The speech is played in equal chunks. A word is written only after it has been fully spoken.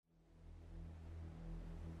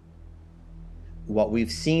what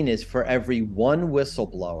we've seen is for every one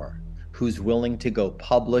whistleblower who's willing to go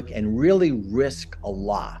public and really risk a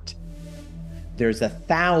lot, there's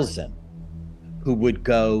 1,000 who would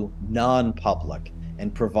go non-public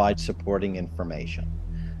and provide supporting information.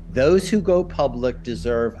 Those who go public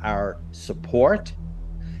deserve our support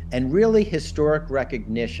and really historic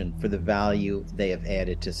recognition for the value they have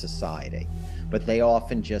added to society. But they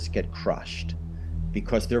often just get crushed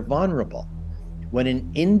because they're vulnerable. When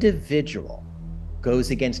an individual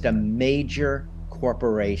goes against a major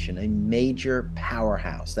corporation, a major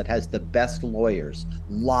powerhouse that has the best lawyers,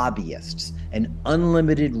 lobbyists, and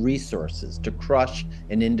unlimited resources to crush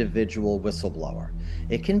an individual whistleblower,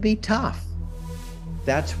 it can be tough.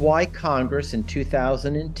 That's why Congress in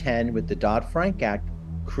 2010, with the Dodd-Frank Act,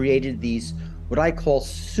 created these, what I call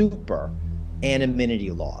super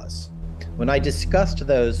anonymity laws. When I discussed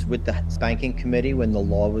those with the banking committee when the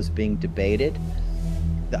law was being debated,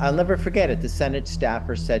 I'll never forget it. The Senate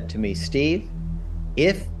staffer said to me, Steve,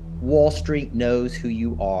 if Wall Street knows who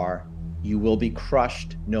you are, you will be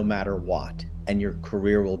crushed no matter what, and your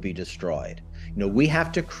career will be destroyed. We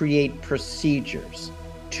have to create procedures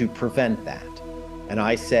to prevent that. And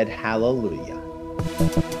I said, hallelujah.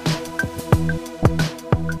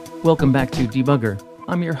 Welcome back to Debugger.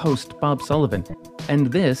 I'm your host, Bob Sullivan, and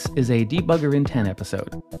this is a Debugger in 10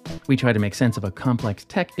 episode. We try to make sense of a complex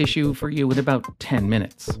tech issue for you in about 10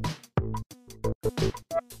 minutes.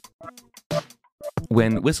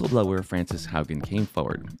 When whistleblower Frances Haugen came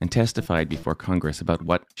forward and testified before Congress about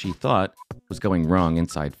what she thought was going wrong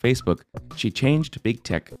inside Facebook, she changed big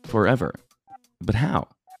tech forever. But how?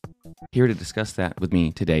 Here to discuss that with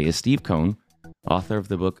me today is Steve Cohn, author of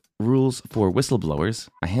the book Rules for Whistleblowers,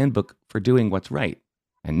 a handbook for doing what's right,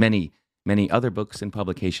 and many, many other books and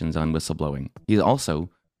publications on whistleblowing. He's also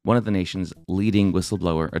one of the nation's leading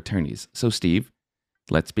whistleblower attorneys. So Steve,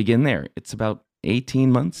 let's begin there. It's about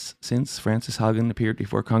 18 months since Frances Haugen appeared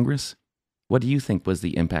before Congress. What do you think was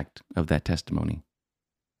the impact of that testimony?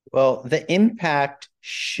 Well, the impact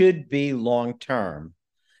should be long-term.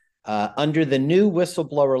 Under the new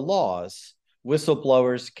whistleblower laws,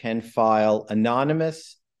 whistleblowers can file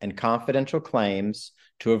anonymous and confidential claims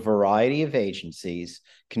to a variety of agencies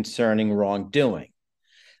concerning wrongdoing,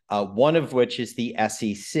 one of which is the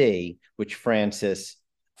SEC, which Frances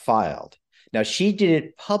filed. Now, she did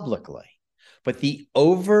it publicly, but the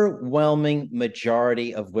overwhelming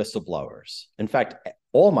majority of whistleblowers, in fact,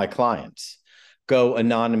 all my clients, go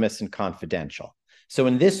anonymous and confidential. So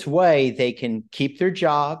in this way, they can keep their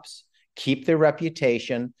jobs, keep their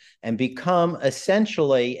reputation, and become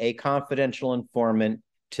essentially a confidential informant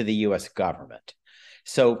to the US government.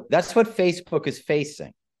 So that's what Facebook is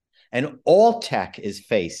facing, and all tech is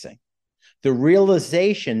facing. The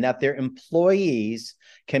realization that their employees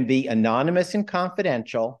can be anonymous and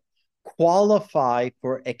confidential, qualify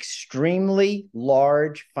for extremely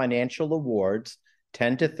large financial awards,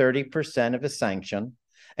 10 to 30% of a sanction,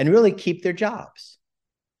 and really keep their jobs.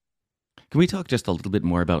 Can we talk just a little bit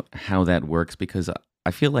more about how that works? Because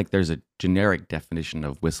I feel like there's a generic definition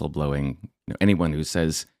of whistleblowing. Anyone who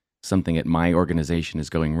says something at my organization is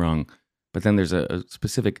going wrong, but then there's a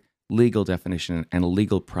specific legal definition and a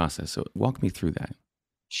legal process. So walk me through that.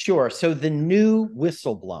 Sure. So the new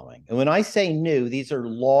whistleblowing, and when I say new, these are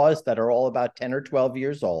laws that are all about 10 or 12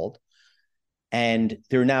 years old, and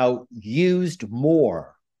they're now used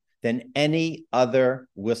more than any other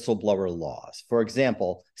whistleblower laws. For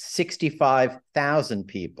example, 65,000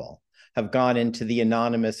 people have gone into the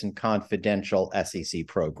anonymous and confidential SEC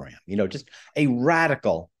program. Just a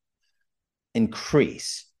radical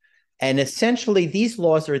increase. And essentially, these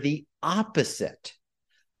laws are the opposite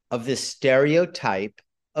of this stereotype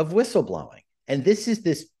of whistleblowing. And this is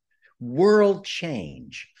this world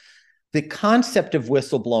change. The concept of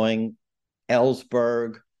whistleblowing,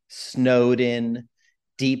 Ellsberg, Snowden,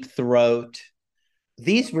 Deep Throat,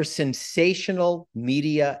 these were sensational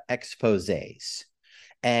media exposés.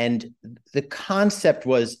 And the concept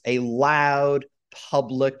was a loud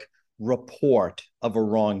public report of a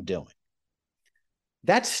wrongdoing.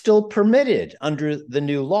 That's still permitted under the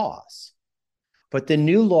new laws. But the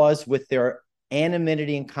new laws, with their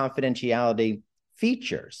anonymity and confidentiality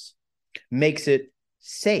features, makes it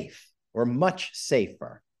safe, or much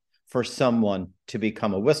safer, for someone to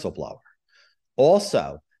become a whistleblower.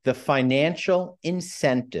 Also, the financial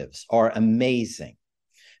incentives are amazing.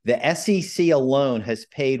 The SEC alone has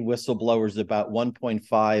paid whistleblowers about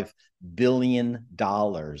 $1.5 billion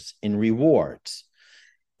in rewards.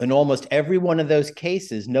 In almost every one of those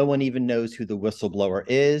cases, no one even knows who the whistleblower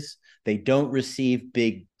is. They don't receive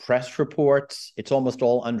big press reports. It's almost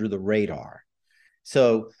all under the radar.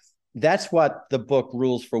 So That's what the book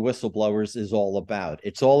Rules for Whistleblowers is all about.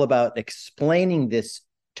 It's all about explaining this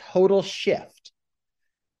total shift.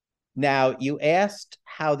 Now, you asked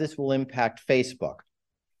how this will impact Facebook.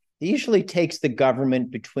 It usually takes the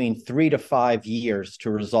government between 3 to 5 years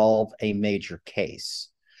to resolve a major case.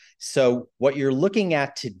 So what you're looking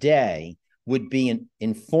at today would be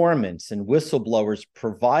informants and whistleblowers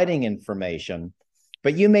providing information,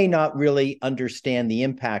 but you may not really understand the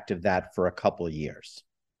impact of that for a couple of years.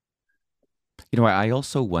 I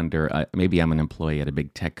also wonder, maybe I'm an employee at a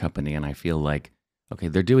big tech company and I feel like, okay,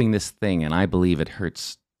 they're doing this thing and I believe it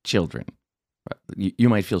hurts children. You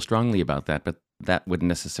might feel strongly about that, but that wouldn't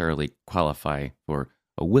necessarily qualify for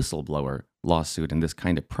a whistleblower lawsuit in this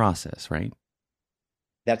kind of process, right?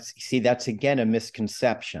 That's again a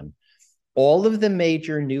misconception. All of the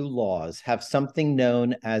major new laws have something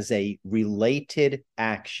known as a related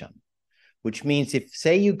action, which means if,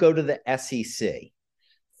 say, you go to the SEC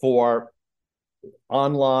for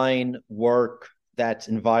online work that's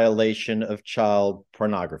in violation of child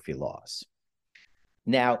pornography laws.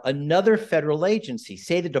 Now, another federal agency,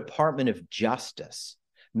 say the Department of Justice,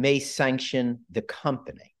 may sanction the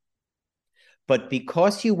company. But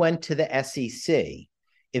because you went to the SEC,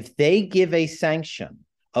 if they give a sanction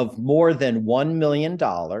of more than $1 million,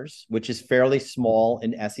 which is fairly small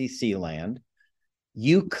in SEC land,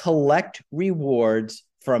 you collect rewards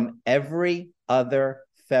from every other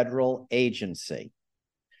federal agency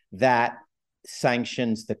that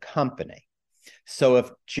sanctions the company. So if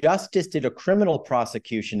Justice did a criminal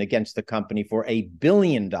prosecution against the company for $1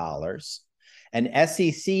 billion, and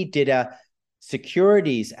SEC did a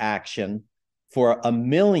securities action for $1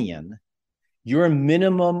 million, your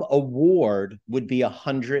minimum award would be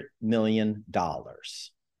 $100 million.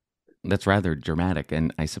 That's rather dramatic.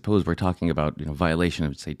 And I suppose we're talking about, violation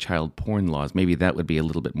of, say, child porn laws. Maybe that would be a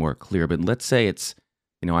little bit more clear. But let's say it's,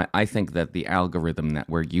 I think that the algorithm that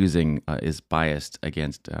we're using is biased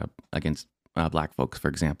against Black folks, for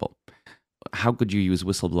example. How could you use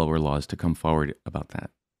whistleblower laws to come forward about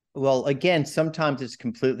that? Well, again, sometimes it's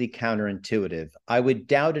completely counterintuitive. I would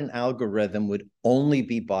doubt an algorithm would only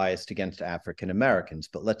be biased against African Americans,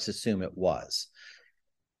 but let's assume it was.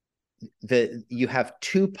 You have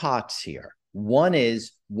two pots here. One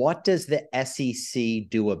is, what does the SEC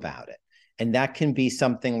do about it? And that can be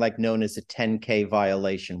something like known as a 10K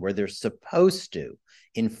violation, where they're supposed to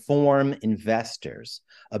inform investors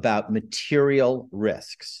about material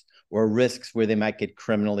risks or risks where they might get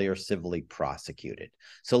criminally or civilly prosecuted.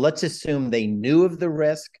 So let's assume they knew of the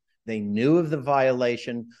risk, they knew of the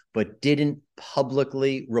violation, but didn't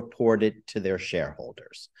publicly report it to their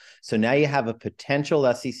shareholders. So now you have a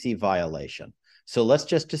potential SEC violation. So let's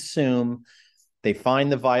just assume they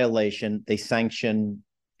find the violation, they sanction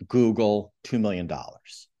Google $2 million.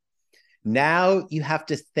 Now you have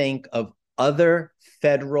to think of other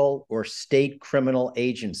federal or state criminal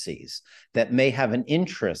agencies that may have an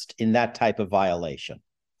interest in that type of violation.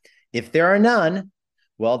 If there are none,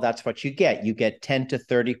 well, that's what you get. You get 10 to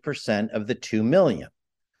 30% of the 2 million.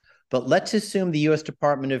 But let's assume the U.S.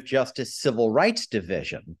 Department of Justice Civil Rights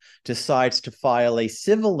Division decides to file a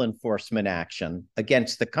civil enforcement action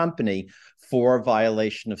against the company for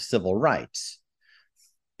violation of civil rights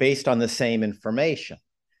based on the same information.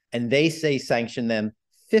 And they say sanction them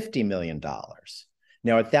 $50 million.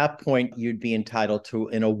 Now, at that point, you'd be entitled to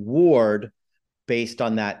an award based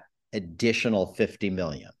on that additional $50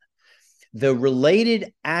 million. The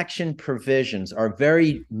related action provisions are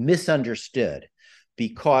very misunderstood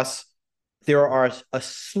because there are a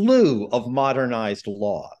slew of modernized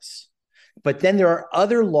laws, but then there are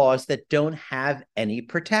other laws that don't have any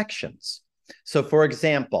protections. So, for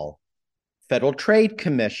example, Federal Trade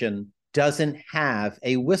Commission doesn't have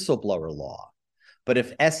a whistleblower law. But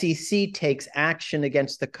if SEC takes action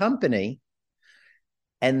against the company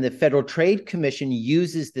and the Federal Trade Commission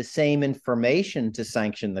uses the same information to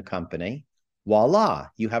sanction the company, voila,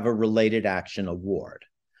 you have a related action award.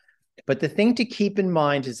 But the thing to keep in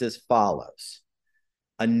mind is as follows.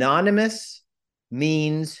 Anonymous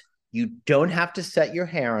means you don't have to set your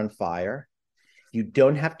hair on fire. You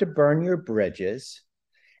don't have to burn your bridges.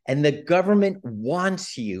 And the government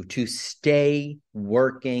wants you to stay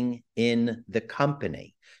working in the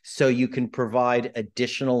company so you can provide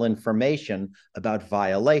additional information about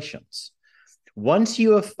violations. Once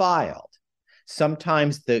you have filed,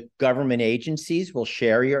 sometimes the government agencies will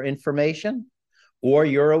share your information, or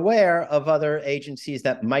you're aware of other agencies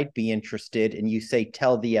that might be interested, and you say,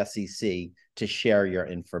 tell the SEC to share your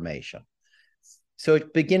information. So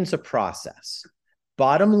it begins a process.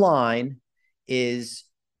 Bottom line is,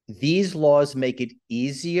 these laws make it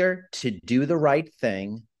easier to do the right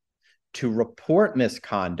thing, to report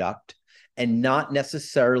misconduct and not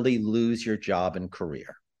necessarily lose your job and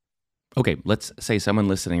career. Okay, let's say someone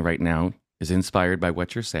listening right now is inspired by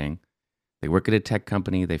what you're saying. They work at a tech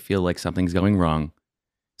company. They feel like something's going wrong.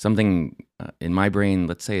 Something in my brain,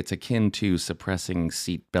 let's say it's akin to suppressing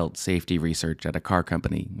seatbelt safety research at a car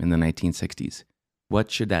company in the 1960s. What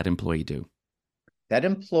should that employee do? That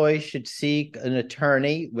employee should seek an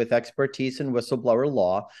attorney with expertise in whistleblower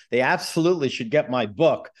law. They absolutely should get my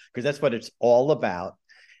book because that's what it's all about.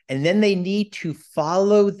 And then they need to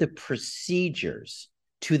follow the procedures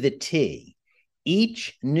to the T.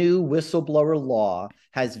 Each new whistleblower law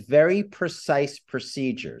has very precise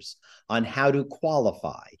procedures on how to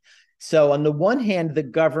qualify. So on the one hand, the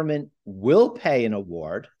government will pay an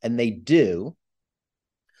award, and they do.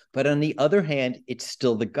 But on the other hand, it's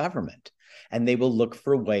still the government. And they will look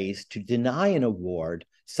for ways to deny an award,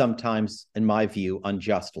 sometimes, in my view,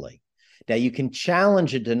 unjustly. Now, you can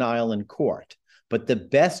challenge a denial in court, but the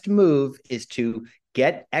best move is to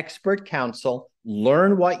get expert counsel,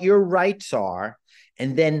 learn what your rights are,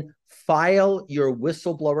 and then file your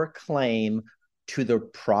whistleblower claim to the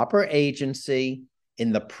proper agency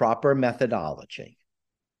in the proper methodology.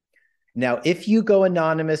 Now, if you go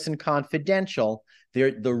anonymous and confidential,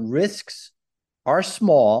 the risks are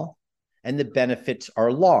small and the benefits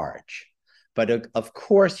are large. But of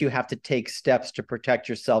course, you have to take steps to protect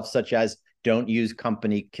yourself, such as don't use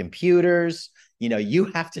company computers. You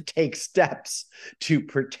have to take steps to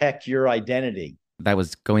protect your identity. That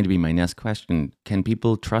was going to be my next question. Can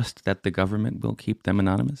people trust that the government will keep them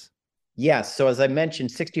anonymous? Yes. So as I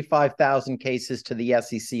mentioned, 65,000 cases to the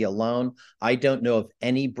SEC alone. I don't know of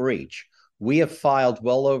any breach. We have filed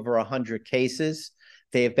well over 100 cases.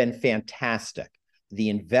 They have been fantastic. The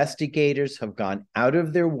investigators have gone out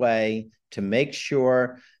of their way to make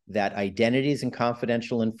sure that identities and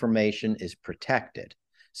confidential information is protected.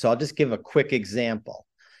 So I'll just give a quick example.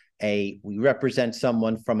 We represent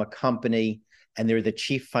someone from a company, and they're the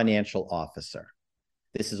chief financial officer.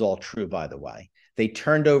 This is all true, by the way. They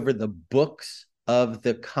turned over the books of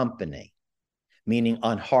the company, meaning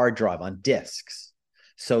on hard drive, on disks.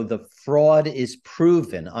 So the fraud is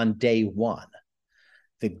proven on day one.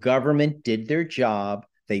 The government did their job.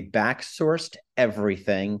 They backsourced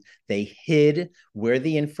everything. They hid where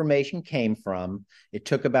the information came from. It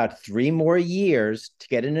took about 3 more years to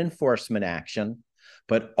get an enforcement action,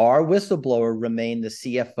 but our whistleblower remained the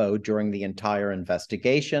CFO during the entire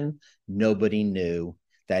investigation. Nobody knew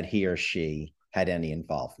that he or she had any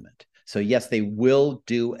involvement. So yes, they will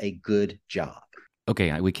do a good job.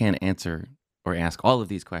 Okay, we can't answer or ask all of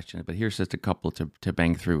these questions, but here's just a couple to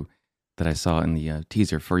bang through that I saw in the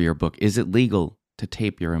teaser for your book. Is it legal to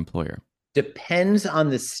tape your employer? Depends on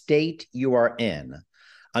the state you are in.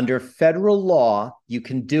 Under federal law, you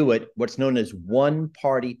can do it, what's known as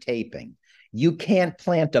one-party taping. You can't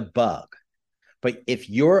plant a bug, but if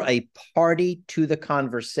you're a party to the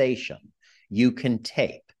conversation, you can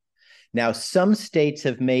tape. Now, some states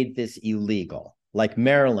have made this illegal, like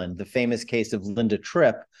Maryland, the famous case of Linda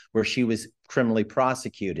Tripp, where she was criminally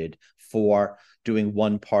prosecuted for doing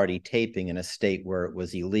one-party taping in a state where it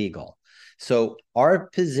was illegal. So our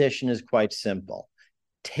position is quite simple.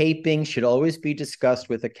 Taping should always be discussed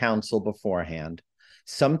with a counsel beforehand.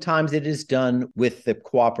 Sometimes it is done with the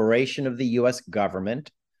cooperation of the US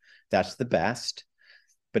government. That's the best.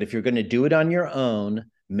 But if you're going to do it on your own,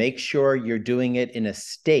 make sure you're doing it in a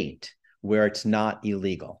state where it's not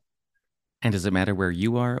illegal. And does it matter where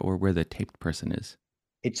you are or where the taped person is?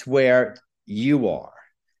 It's where you are.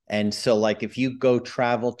 And so, like, if you go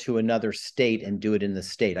travel to another state and do it in the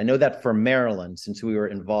state, I know that for Maryland, since we were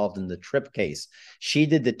involved in the Tripp case, she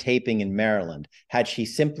did the taping in Maryland. Had she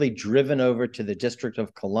simply driven over to the District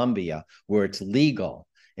of Columbia, where it's legal,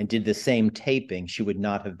 and did the same taping, she would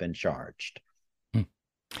not have been charged.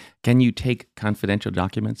 Can you take confidential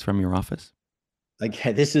documents from your office?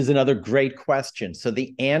 Okay, this is another great question. So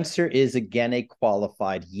the answer is, again, a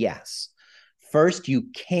qualified yes. First, you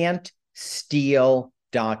can't steal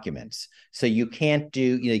documents. So you can't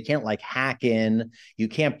you can't like hack in, you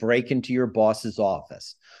can't break into your boss's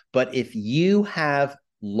office. But if you have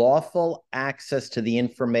lawful access to the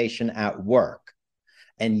information at work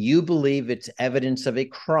and you believe it's evidence of a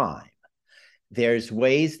crime, there's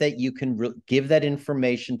ways that you can give that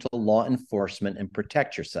information to law enforcement and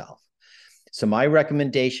protect yourself. So my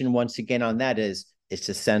recommendation, once again, on that is, it's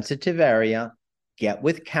a sensitive area, get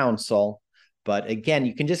with counsel. But again,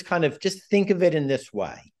 you can just think of it in this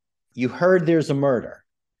way. You heard there's a murder.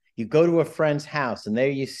 You go to a friend's house and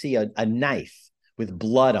there you see a knife with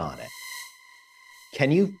blood on it.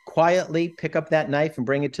 Can you quietly pick up that knife and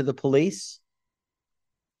bring it to the police?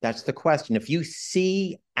 That's the question. If you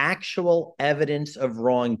see actual evidence of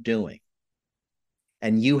wrongdoing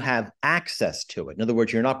and you have access to it, in other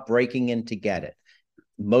words, you're not breaking in to get it,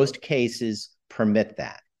 most cases permit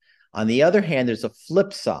that. On the other hand, there's a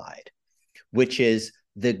flip side, which is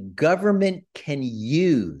the government can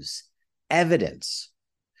use evidence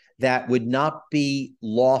that would not be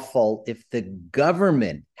lawful if the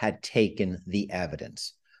government had taken the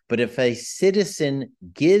evidence. But if a citizen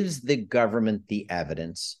gives the government the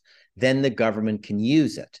evidence, then the government can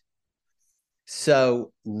use it.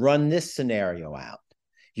 So run this scenario out.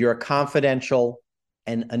 You're a confidential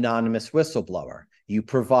and anonymous whistleblower. You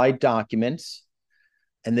provide documents,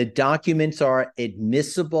 and the documents are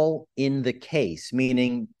admissible in the case,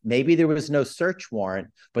 meaning maybe there was no search warrant,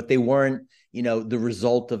 but they weren't, the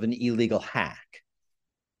result of an illegal hack.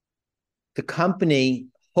 The company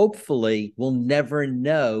hopefully will never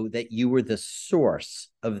know that you were the source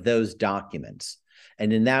of those documents.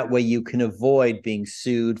 And in that way, you can avoid being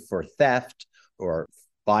sued for theft or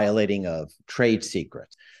violating of trade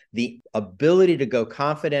secrets. The ability to go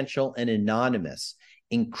confidential and anonymous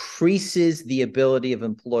increases the ability of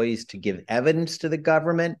employees to give evidence to the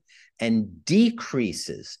government and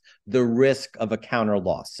decreases the risk of a counter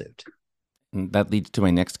lawsuit. And that leads to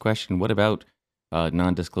my next question. What about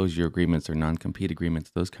non-disclosure agreements or non-compete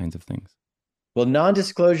agreements, those kinds of things? Well,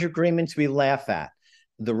 non-disclosure agreements we laugh at.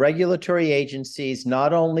 The regulatory agencies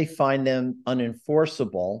not only find them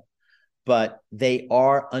unenforceable, but they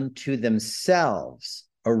are unto themselves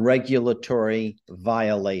a regulatory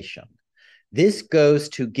violation. This goes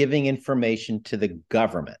to giving information to the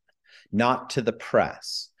government, not to the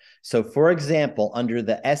press. So, for example, under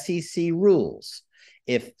the SEC rules,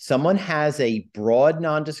 if someone has a broad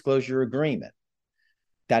non-disclosure agreement,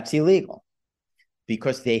 that's illegal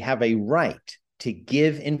because they have a right to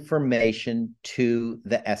give information to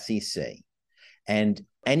the SEC. And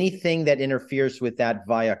anything that interferes with that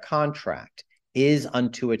via contract is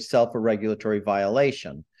unto itself a regulatory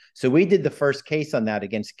violation. So we did the first case on that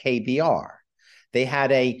against KBR. They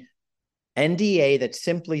had a NDA that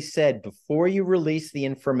simply said, before you release the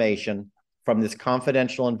information from this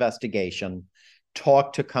confidential investigation,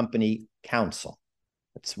 talk to company counsel.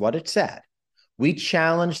 That's what it said. We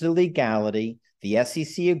challenged the legality. The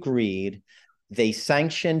SEC agreed. They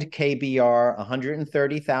sanctioned KBR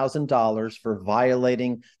 $130,000 for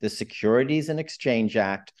violating the Securities and Exchange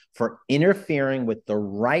Act for interfering with the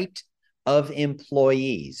right of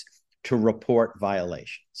employees to report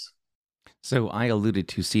violations. So I alluded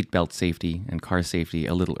to seatbelt safety and car safety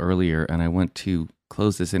a little earlier, and I want to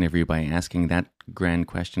close this interview by asking that grand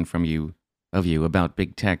question of you about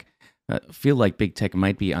big tech. Feel like big tech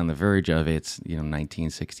might be on the verge of its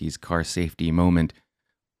 1960s car safety moment.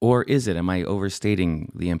 Or is it? Am I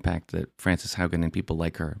overstating the impact that Frances Haugen and people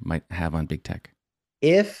like her might have on big tech?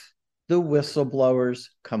 If the whistleblowers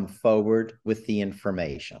come forward with the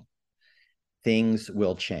information, things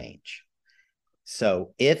will change.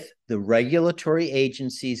 So if the regulatory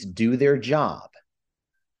agencies do their job,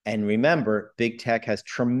 and remember, big tech has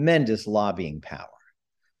tremendous lobbying power,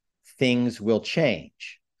 things will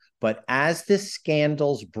change. But as the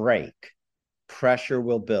scandals break, pressure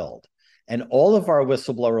will build. And all of our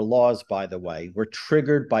whistleblower laws, by the way, were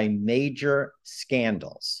triggered by major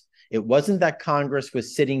scandals. It wasn't that Congress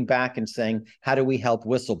was sitting back and saying, how do we help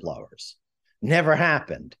whistleblowers? Never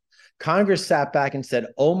happened. Congress sat back and said,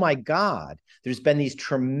 oh my God, there's been these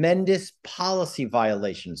tremendous policy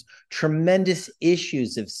violations, tremendous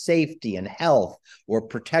issues of safety and health or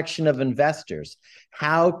protection of investors.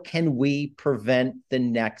 How can we prevent the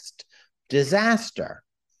next disaster?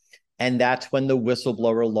 And that's when the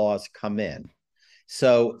whistleblower laws come in.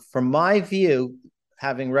 So from my view,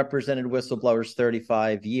 having represented whistleblowers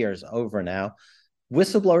 35 years over now,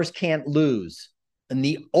 whistleblowers can't lose in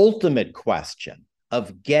the ultimate question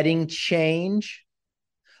of getting change,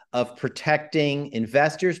 of protecting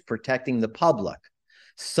investors, protecting the public.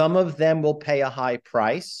 Some of them will pay a high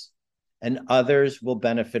price and others will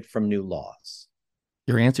benefit from new laws.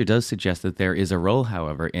 Your answer does suggest that there is a role,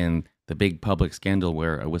 however, in the big public scandal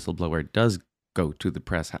where a whistleblower does go to the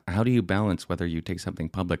press. How do you balance whether you take something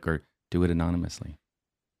public or do it anonymously?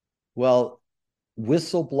 Well,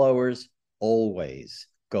 whistleblowers always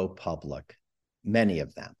go public, many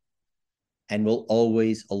of them, and will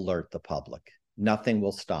always alert the public. Nothing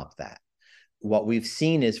will stop that. What we've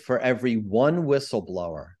seen is for every one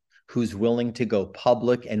whistleblower who's willing to go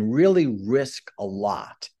public and really risk a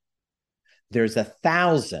lot, there's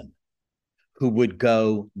 1,000 who would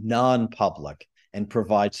go non-public and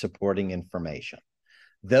provide supporting information.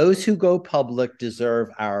 Those who go public deserve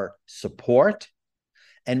our support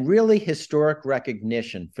and really historic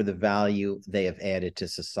recognition for the value they have added to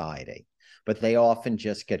society. but they often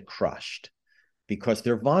just get crushed because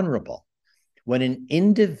they're vulnerable. When an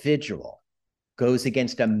individual goes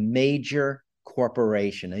against a major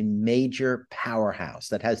corporation, a major powerhouse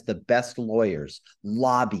that has the best lawyers,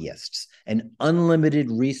 lobbyists, and unlimited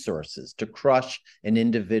resources to crush an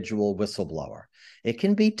individual whistleblower, it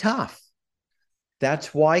can be tough.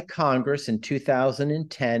 That's why Congress in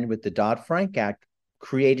 2010, with the Dodd-Frank Act,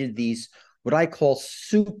 created these, what I call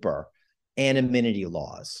super anonymity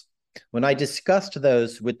laws. When I discussed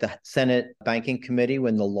those with the Senate Banking Committee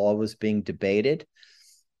when the law was being debated,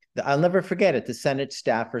 I'll never forget it. The Senate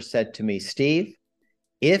staffer said to me, Steve,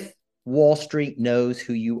 if Wall Street knows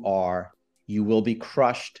who you are, you will be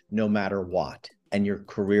crushed no matter what, and your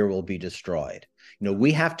career will be destroyed.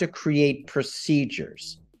 We have to create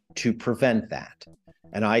procedures to prevent that.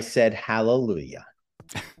 And I said, hallelujah.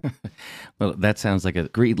 Well, that sounds like a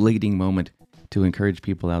great leading moment to encourage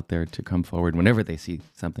people out there to come forward whenever they see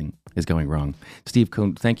something is going wrong. Steve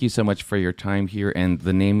Cohn, thank you so much for your time here. And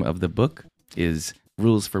the name of the book is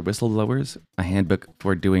Rules for Whistleblowers, a handbook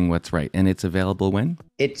for doing what's right. And it's available when?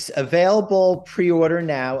 It's available pre-order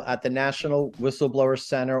now at the National Whistleblower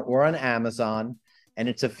Center or on Amazon. And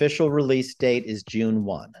its official release date is June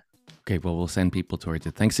 1. Okay, well, we'll send people towards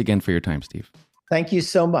it. Thanks again for your time, Steve. Thank you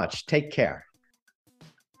so much. Take care.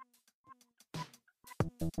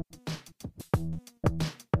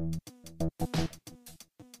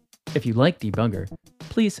 If you like Debugger,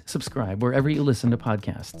 please subscribe wherever you listen to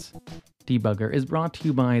podcasts. Debugger is brought to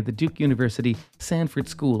you by the Duke University Sanford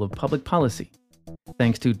School of Public Policy.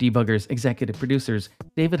 Thanks to Debugger's executive producers,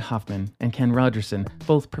 David Hoffman and Ken Rogerson,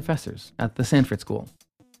 both professors at the Sanford School.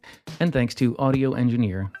 And thanks to audio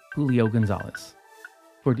engineer Julio Gonzalez.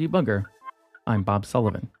 For Debugger, I'm Bob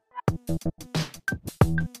Sullivan.